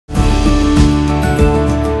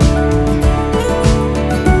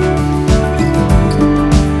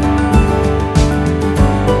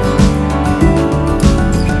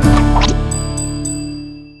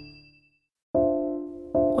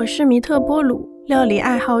是米特波鲁，料理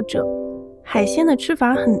爱好者。海鲜的吃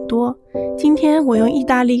法很多，今天我用意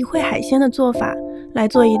大利烩海鲜的做法来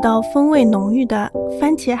做一道风味浓郁的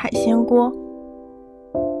番茄海鲜锅。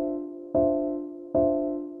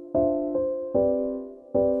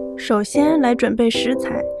首先来准备食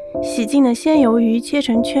材，洗净的鲜鱿鱼切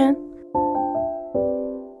成圈，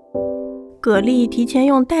蛤蜊提前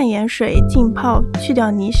用淡盐水浸泡去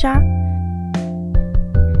掉泥沙，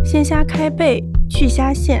鲜虾开背去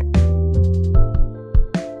虾线，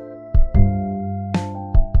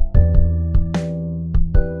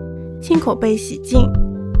青口贝洗净。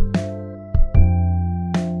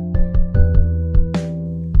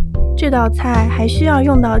这道菜还需要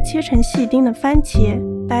用到切成细丁的番茄、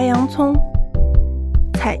白洋葱、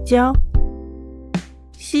彩椒、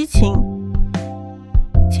西芹、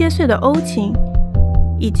切碎的欧芹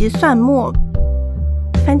以及蒜末、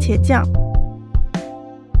番茄酱。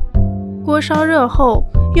锅烧热后，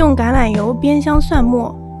用橄榄油煸香蒜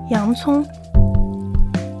末、洋葱，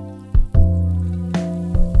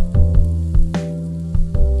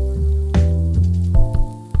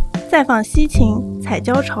再放西芹、彩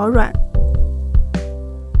椒炒软。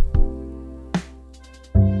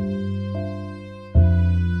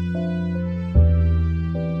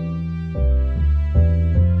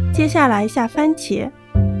接下来下番茄，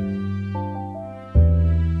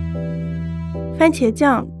番茄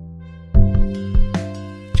酱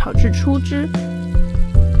炒至出汁，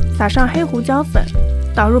撒上黑胡椒粉，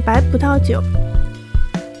倒入白葡萄酒，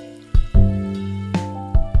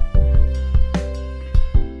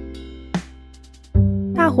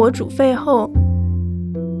大火煮沸后，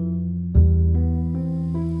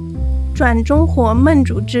转中火焖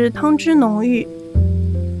煮至汤汁浓郁。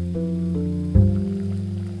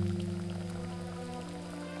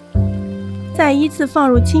再依次放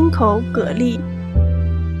入青口、蛤蜊，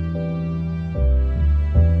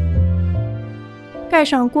盖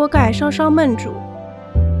上锅盖稍稍焖煮，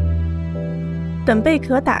等贝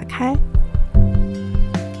壳打开，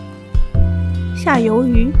下鱿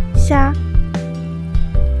鱼、虾，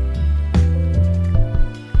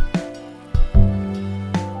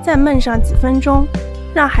再焖上几分钟，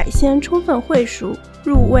让海鲜充分烩熟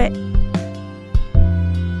入味。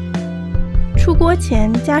出锅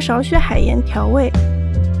前加少许海盐调味，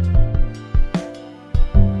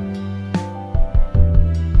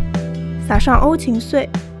撒上欧芹碎，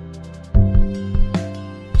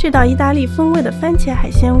这道意大利风味的番茄海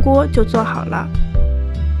鲜锅就做好了。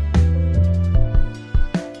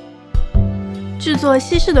制作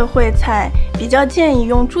西式的烩菜，比较建议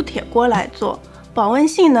用铸铁锅来做，保温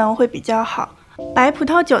性能会比较好。白葡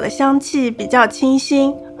萄酒的香气比较清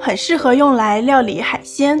新，很适合用来料理海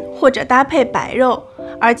鲜或者搭配白肉，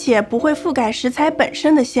而且不会覆盖食材本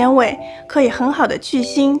身的鲜味，可以很好的去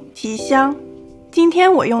腥提香。今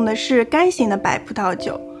天我用的是干型的白葡萄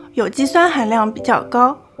酒，有机酸含量比较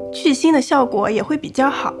高，去腥的效果也会比较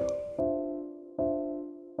好。